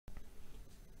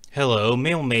Hello,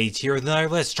 Mermaid here with another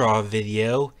Let's Draw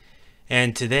video,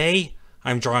 and today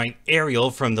I'm drawing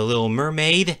Ariel from The Little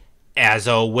Mermaid as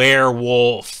a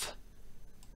werewolf.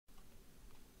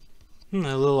 A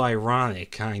little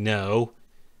ironic, I know.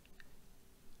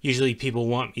 Usually people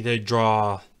want me to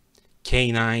draw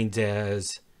canines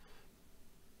as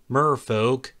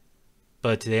merfolk,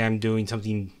 but today I'm doing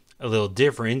something a little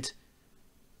different.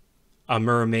 A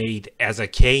mermaid as a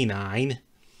canine.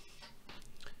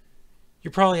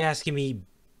 You're probably asking me,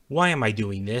 why am I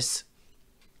doing this?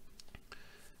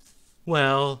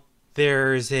 Well,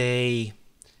 there's a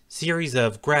series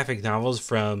of graphic novels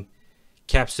from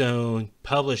Capstone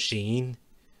Publishing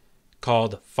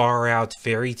called Far Out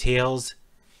Fairy Tales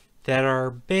that are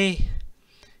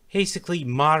basically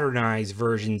modernized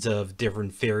versions of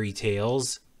different fairy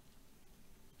tales.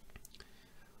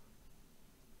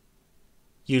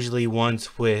 Usually ones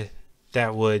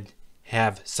that would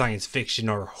have science fiction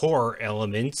or horror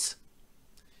elements.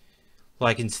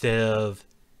 Like instead of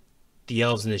the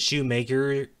elves and the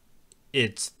shoemaker,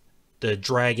 it's the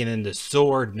dragon and the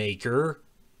sword maker.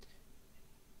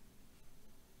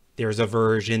 There's a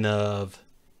version of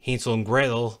Hansel and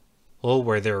Gretel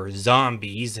where there are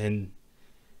zombies and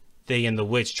they and the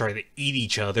witch try to eat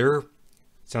each other.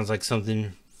 Sounds like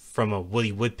something from a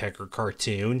Woody Woodpecker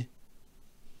cartoon.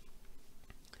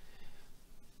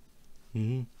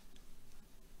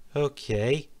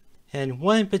 Okay, and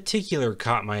one in particular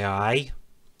caught my eye,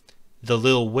 the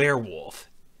little werewolf.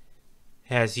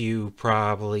 As you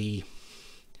probably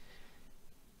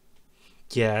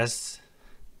guess,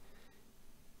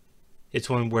 it's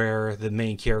one where the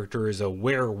main character is a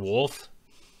werewolf.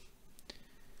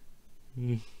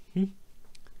 And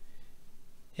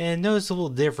noticeable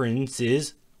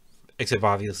differences, except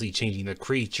obviously changing the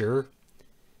creature,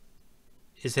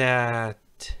 is that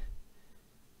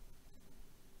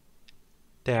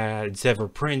instead of a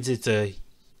prince, it's a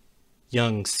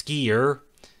young skier.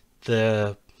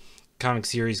 The comic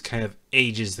series kind of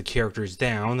ages the characters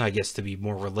down, I guess, to be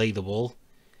more relatable.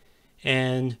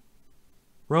 And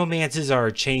romances are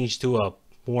changed to a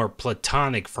more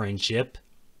platonic friendship.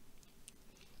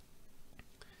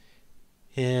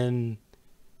 In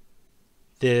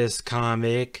this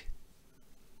comic,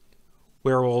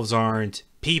 werewolves aren't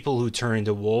people who turn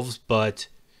into wolves, but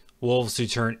wolves who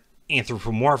turn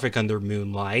anthropomorphic under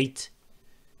moonlight.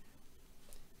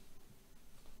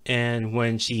 And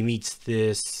when she meets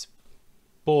this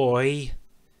boy,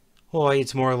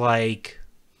 it's more like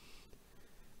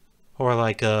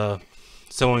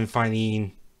someone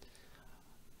finding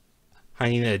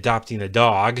and adopting a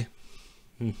dog.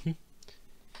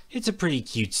 It's a pretty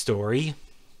cute story.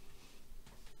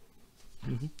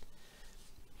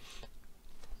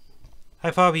 I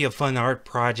thought it'd be a fun art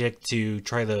project to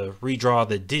try to redraw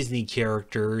the Disney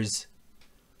characters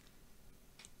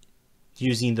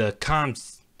using the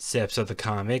concepts of the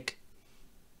comic.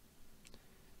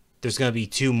 There's going to be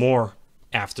 2 more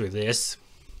after this.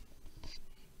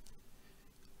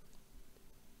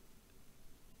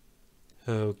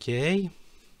 Okay.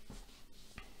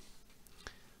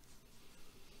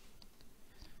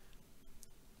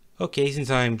 Okay, since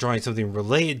I'm drawing something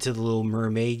related to The Little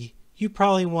Mermaid, you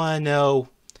probably want to know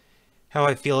how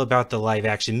I feel about the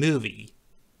live-action movie.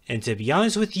 And to be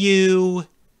honest with you,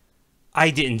 I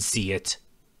didn't see it.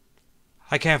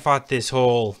 I kind of thought this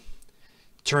whole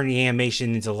turning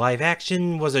animation into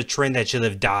live-action was a trend that should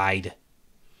have died.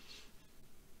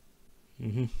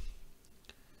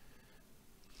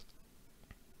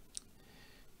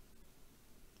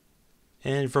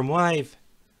 And from what I've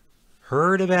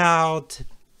heard about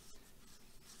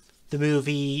the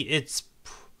movie, it's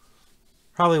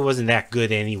probably wasn't that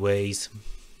good anyways.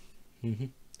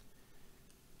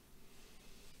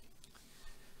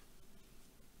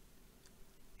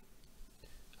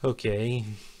 Okay.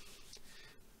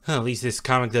 At least this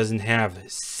comic doesn't have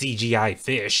CGI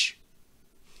fish.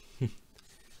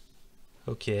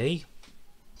 Okay.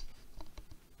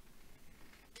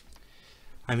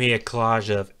 I made a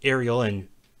collage of Ariel and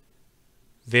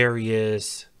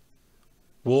various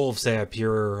wolves that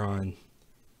appear on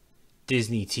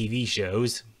Disney TV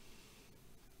shows.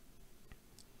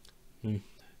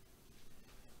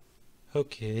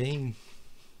 Okay.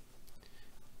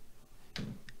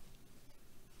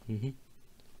 In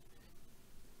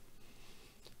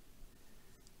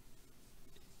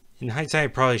hindsight, I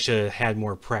probably should have had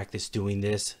more practice doing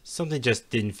this. Something just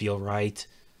didn't feel right.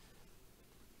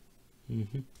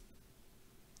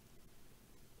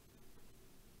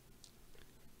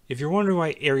 If you're wondering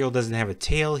why Ariel doesn't have a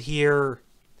tail here,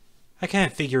 I kind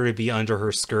of figured it'd be under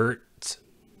her skirt.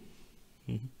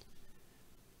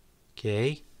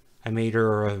 Okay, I made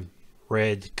her a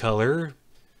red color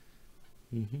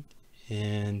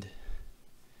And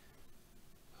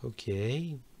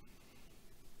okay.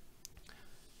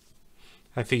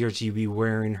 I figured she'd be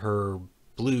wearing her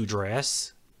blue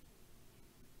dress.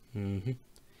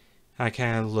 I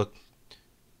kind of look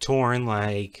torn,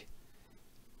 like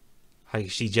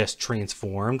she just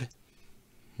transformed.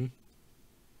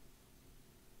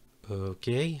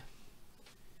 Okay.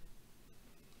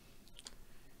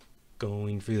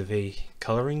 Going through the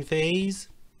coloring phase.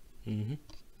 And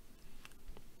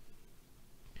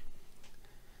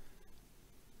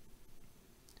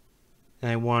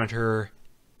I want her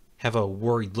have a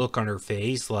worried look on her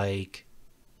face, like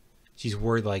she's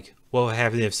worried, like, what would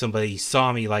happen if somebody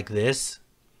saw me like this?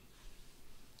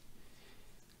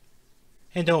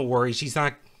 And don't worry, she's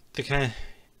not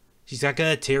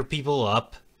gonna tear people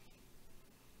up.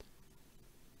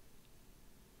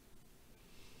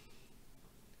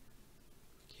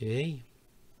 Okay.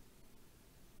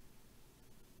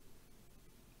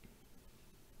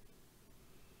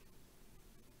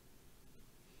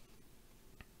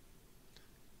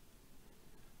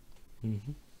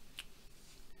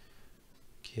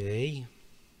 Okay.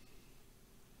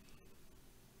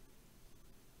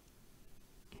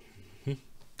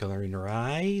 Coloring her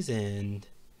eyes and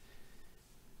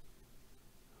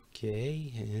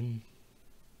okay, and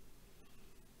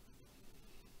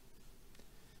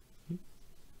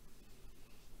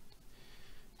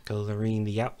coloring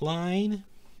the outline.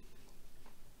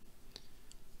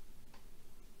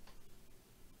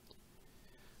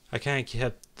 I kind of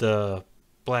kept the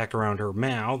black around her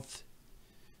mouth,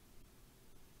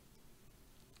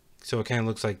 so it kind of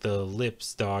looks like the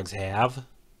lips dogs have.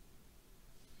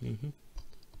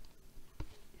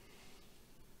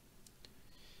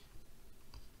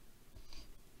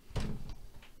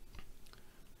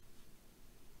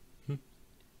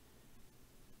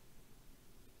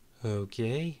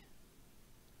 Okay.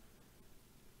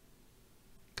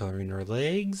 Coloring her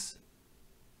legs.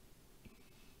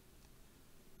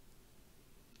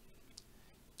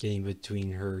 Getting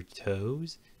between her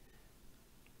toes.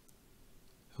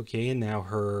 Okay, and now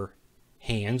her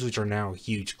hands, which are now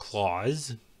huge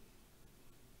claws.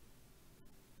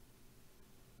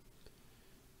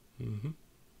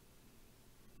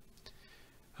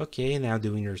 Okay, now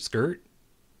doing her skirt.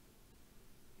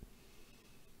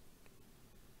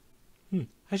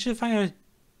 I should find a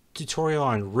tutorial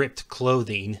on ripped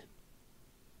clothing.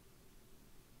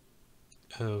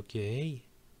 Okay.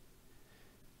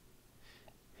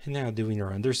 And now doing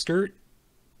her underskirt.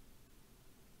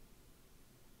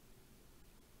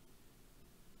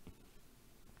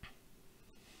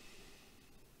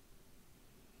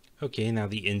 Okay, now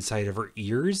the inside of her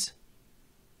ears.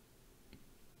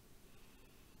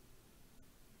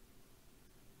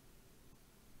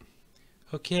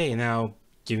 Okay, now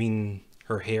giving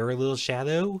her hair a little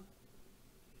shadow.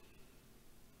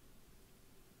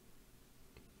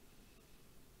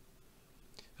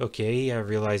 Okay, I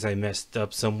realize I messed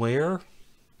up somewhere.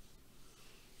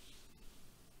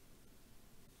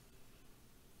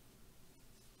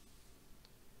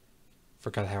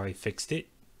 Forgot how I fixed it.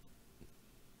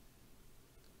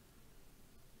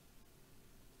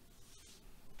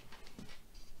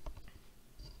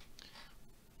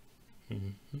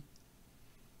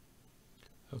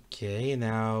 Okay,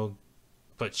 now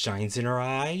put shines in her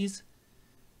eyes.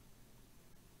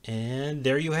 And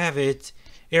there you have it.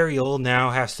 Ariel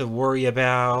now has to worry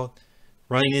about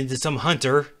running into some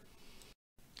hunter.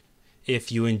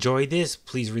 If you enjoyed this,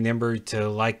 please remember to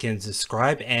like and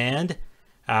subscribe, and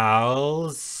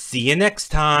I'll see you next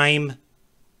time.